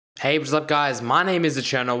Hey, what's up guys? My name is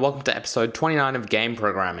Cherno. Welcome to episode 29 of Game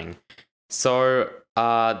Programming. So,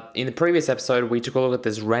 in the previous episode, we took a look at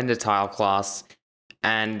this render tile class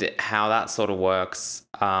and how that sort of works.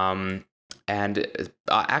 Actually,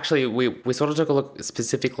 we sort of took a look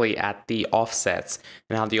specifically at the offsets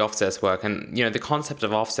and how the offsets work. And, the concept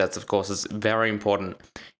of offsets, of course, is very important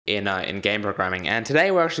in game programming. And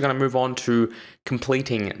today we're actually going to move on to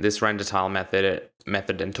completing this render tile method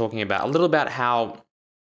and talking about a little about how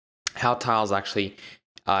tiles actually,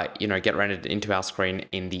 get rendered into our screen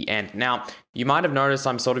in the end. Now, you might have noticed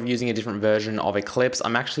I'm sort of using a different version of Eclipse.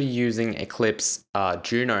 I'm actually using Eclipse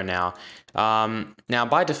Juno now. Now,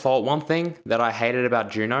 by default, one thing that I hated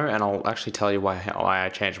about Juno, and I'll actually tell you why I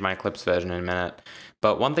changed my Eclipse version in a minute,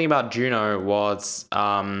 but one thing about Juno was,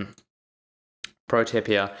 pro tip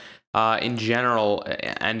here, in general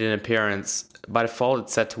and in appearance, by default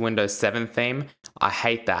it's set to Windows 7 theme. I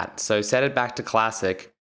hate that. So set it back to Classic,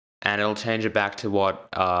 and it'll change it back to what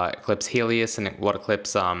Eclipse Helios and what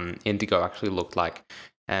Eclipse Indigo actually looked like,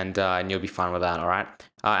 and you'll be fine with that. All right.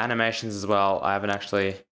 Animations as well. I haven't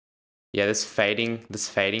actually. Yeah, this fading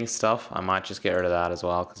stuff. I might just get rid of that as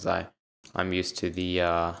well because I'm used to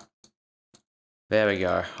the. There we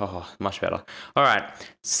go. Oh, much better. All right.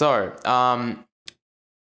 So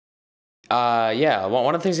yeah,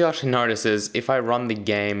 one of the things you'll actually notice is if I run the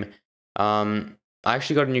game, I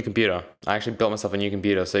actually got a new computer. I actually built myself a new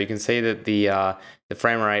computer, so you can see that the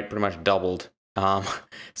frame rate pretty much doubled.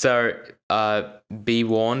 So be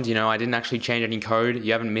warned, I didn't actually change any code.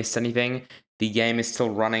 You haven't missed anything. The game is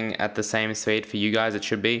still running at the same speed for you guys. It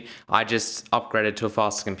should be. I just upgraded to a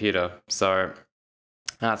faster computer, so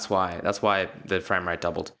that's why the frame rate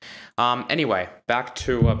doubled. Anyway, back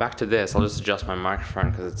to this. I'll just adjust my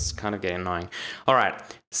microphone because it's kind of getting annoying. All right,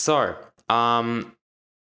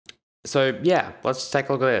 so yeah, let's take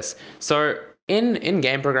a look at this. So in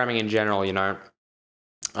game programming in general,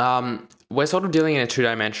 we're sort of dealing in a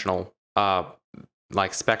two-dimensional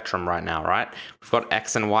spectrum right now, right? We've got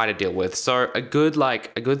X and Y to deal with. So a good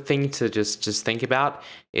thing to just think about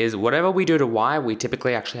is whatever we do to Y, we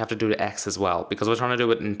typically actually have to do to X as well, because we're trying to do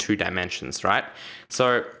it in 2 dimensions, right?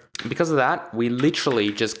 So because of that, we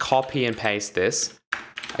literally just copy and paste this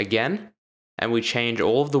again, and we change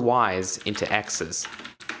all of the Y's into X's.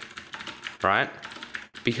 Right?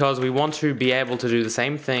 Because we want to be able to do the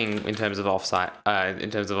same thing in terms of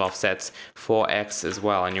offsets for X as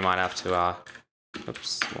well, and you might have to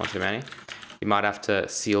oops, one too many. You might have to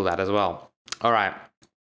seal that as well. All right.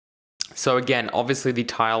 So again, obviously the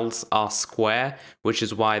tiles are square, which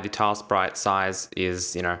is why the tile sprite size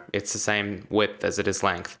is, it's the same width as it is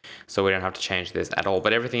length. So we don't have to change this at all,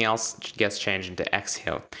 but everything else gets changed into X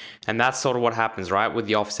here. And that's sort of what happens, right? With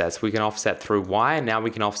the offsets, we can offset through Y, and now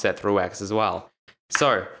we can offset through X as well.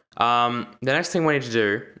 So the next thing we need to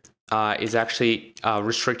do is actually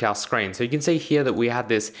restrict our screen. So you can see here that we had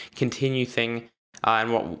this continue thing.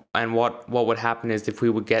 And what would happen is if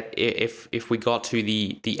we got to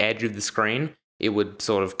the edge of the screen, it would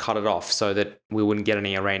sort of cut it off so that we wouldn't get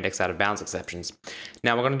any array index out of bounds exceptions.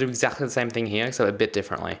 Now we're going to do exactly the same thing here, except a bit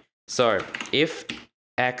differently. So if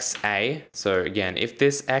XA, so again, if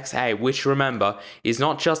this XA, which remember is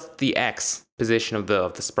not just the X position of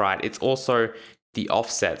the sprite, it's also the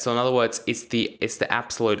offset. So in other words, it's the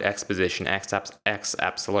absolute X position, X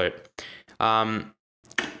absolute.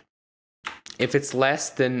 If it's less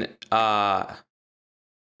than,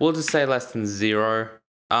 we'll just say less than 0.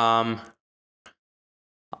 I'll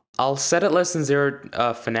set it less than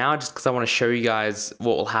 0 for now, just because I want to show you guys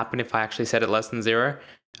what will happen if I actually set it less than 0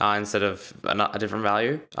 instead of a different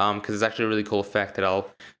value, because it's actually a really cool effect that I'll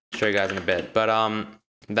show you guys in a bit. But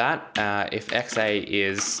if XA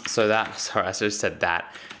is, sorry, I just said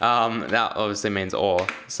that. That obviously means or.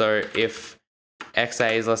 So if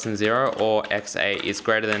XA is less than 0 or XA is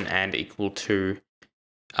greater than and equal to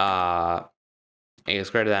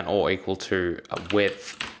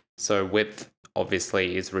width. So width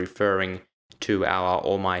obviously is referring to our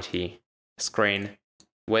almighty screen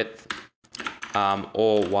width,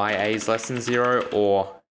 or YA is less than 0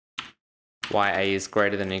 or YA is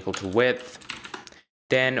greater than or equal to width,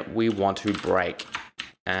 then we want to break.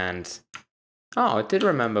 And oh, it did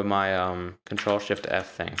remember my Control-Shift-F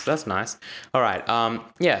thing, so that's nice. All right,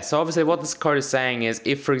 yeah, so obviously what this code is saying is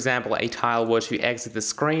if, for example, a tile were to exit the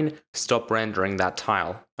screen, stop rendering that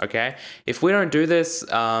tile, okay? If we don't do this,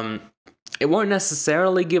 it won't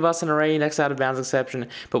necessarily give us an array index out of bounds exception,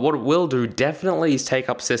 but what it will do definitely is take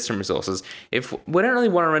up system resources. If we don't really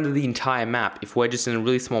want to render the entire map, if we're just in a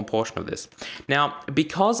really small portion of this. Now,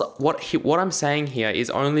 because what I'm saying here is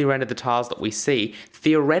only render the tiles that we see,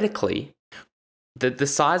 theoretically, the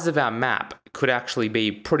size of our map could actually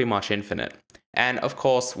be pretty much infinite. And of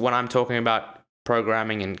course, when I'm talking about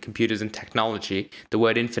programming and computers and technology, the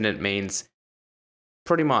word infinite means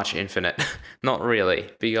pretty much infinite. Not really,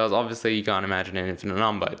 because obviously you can't imagine an infinite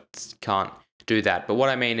number. You can't do that. But what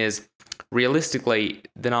I mean is, realistically,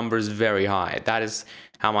 the number is very high. That is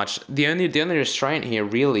how much, the only restraint here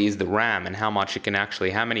really is the RAM and how much it can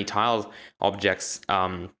actually, how many tile objects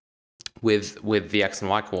with the X and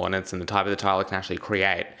Y coordinates and the type of the tile it can actually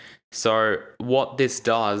create. So what this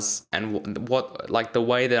does, and what like the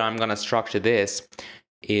way that I'm going to structure this,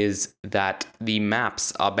 is that the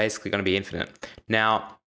maps are basically going to be infinite.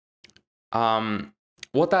 Now,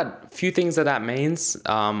 what that few things that means,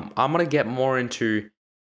 I'm going to get more into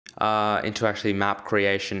actually map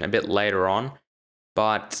creation a bit later on.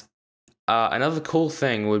 But another cool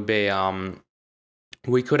thing would be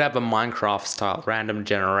we could have a Minecraft style random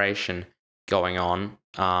generation going on,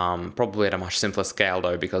 probably at a much simpler scale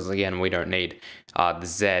though, because again we don't need the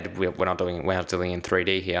Z. We're not dealing in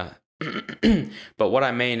 3D here. But what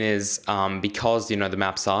I mean is, because the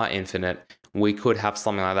maps are infinite, we could have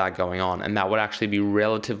something like that going on, and that would actually be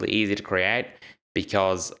relatively easy to create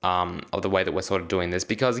because of the way that we're sort of doing this.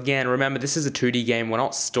 Because again, remember, this is a 2D game. We're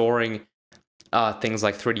not storing things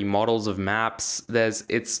like 3D models of maps.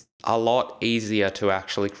 It's a lot easier to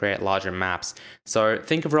actually create larger maps. So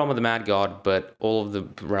think of Realm of the Mad God, but all of the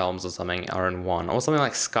realms or something are in one, or something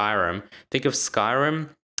like Skyrim. Think of Skyrim,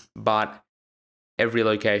 but every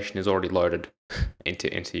location is already loaded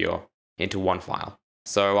into one file.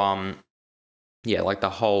 So yeah, like the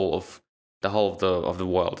whole of the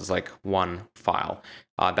world is like one file.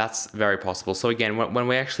 That's very possible. So again, when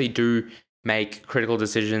we actually do make critical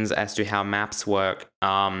decisions as to how maps work,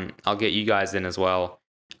 I'll get you guys in as well.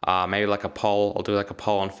 Maybe like a poll. I'll do like a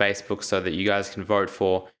poll on Facebook so that you guys can vote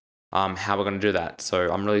for how we're going to do that.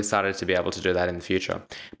 So I'm really excited to be able to do that in the future.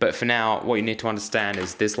 But for now, what you need to understand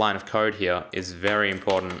is this line of code here is very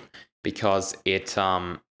important, because it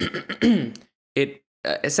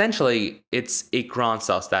essentially it grants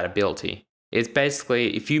us that ability. It's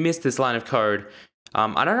basically, if you miss this line of code,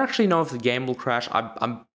 I don't actually know if the game will crash.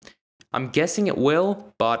 I'm guessing it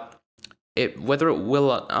will, but whether it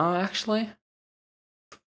will, actually,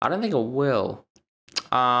 I don't think it will.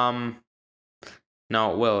 No,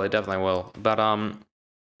 it will. It definitely will. But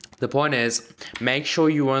the point is, make sure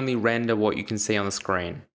you only render what you can see on the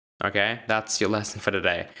screen. Okay, that's your lesson for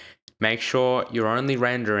today. Make sure you're only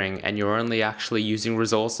rendering and you're only actually using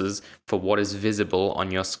resources for what is visible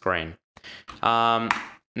on your screen.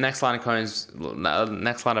 Next line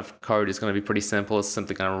of code is going to be pretty simple. It's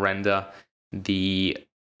simply going to render the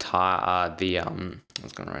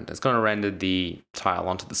it's going to render the tile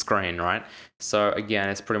onto the screen, right? So again,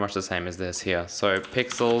 it's pretty much the same as this here. So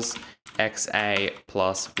pixels XA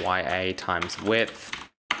plus YA times width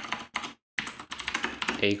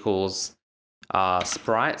equals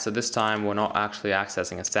sprite. So this time we're not actually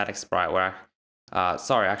accessing a static sprite. We're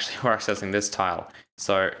accessing this tile.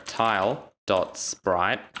 So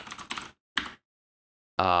tile.sprite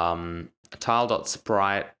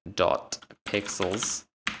tile.sprite.pixels,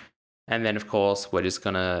 and then of course we're just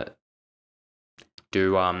gonna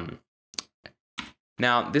do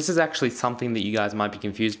now this is actually something that you guys might be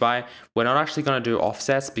confused by. We're not actually going to do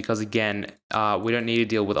offsets, because again, we don't need to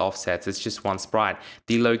deal with offsets. It's just one sprite.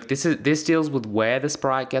 This deals with where the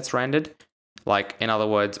sprite gets rendered, like in other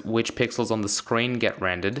words, which pixels on the screen get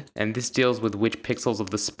rendered, and this deals with which pixels of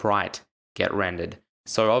the sprite get rendered.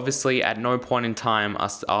 So obviously at no point in time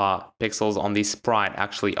are pixels on the sprite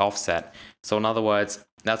actually offset. So in other words,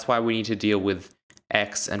 that's why we need to deal with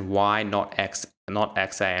X and Y, not XA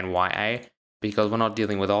and YA, because we're not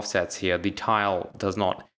dealing with offsets here. The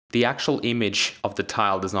actual image of the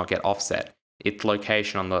tile does not get offset. Its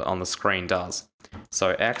location on the screen does.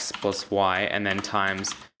 So X plus Y and then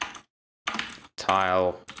times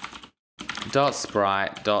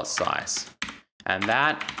tile.sprite.size. And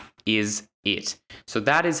that is it. So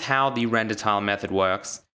that is how the render tile method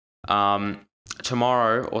works.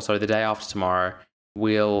 Tomorrow, or sorry, the day after tomorrow,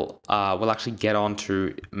 we'll actually get on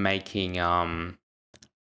to making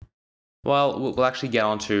we'll actually get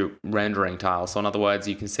on to rendering tiles. So in other words,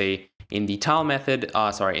 you can see in the tile method, in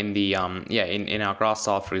our grass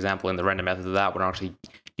tile, for example, in the render method of that, we're not actually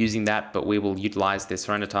using that, but we will utilize this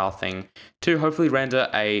render tile thing to hopefully render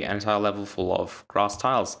an entire level full of grass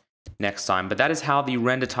tiles next time. But that is how the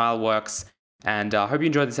render tile works. And I hope you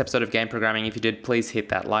enjoyed this episode of Game Programming. If you did, please hit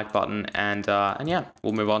that like button, and yeah,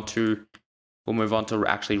 we'll move on to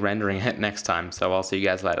actually rendering it next time. So I'll see you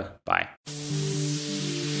guys later. Bye.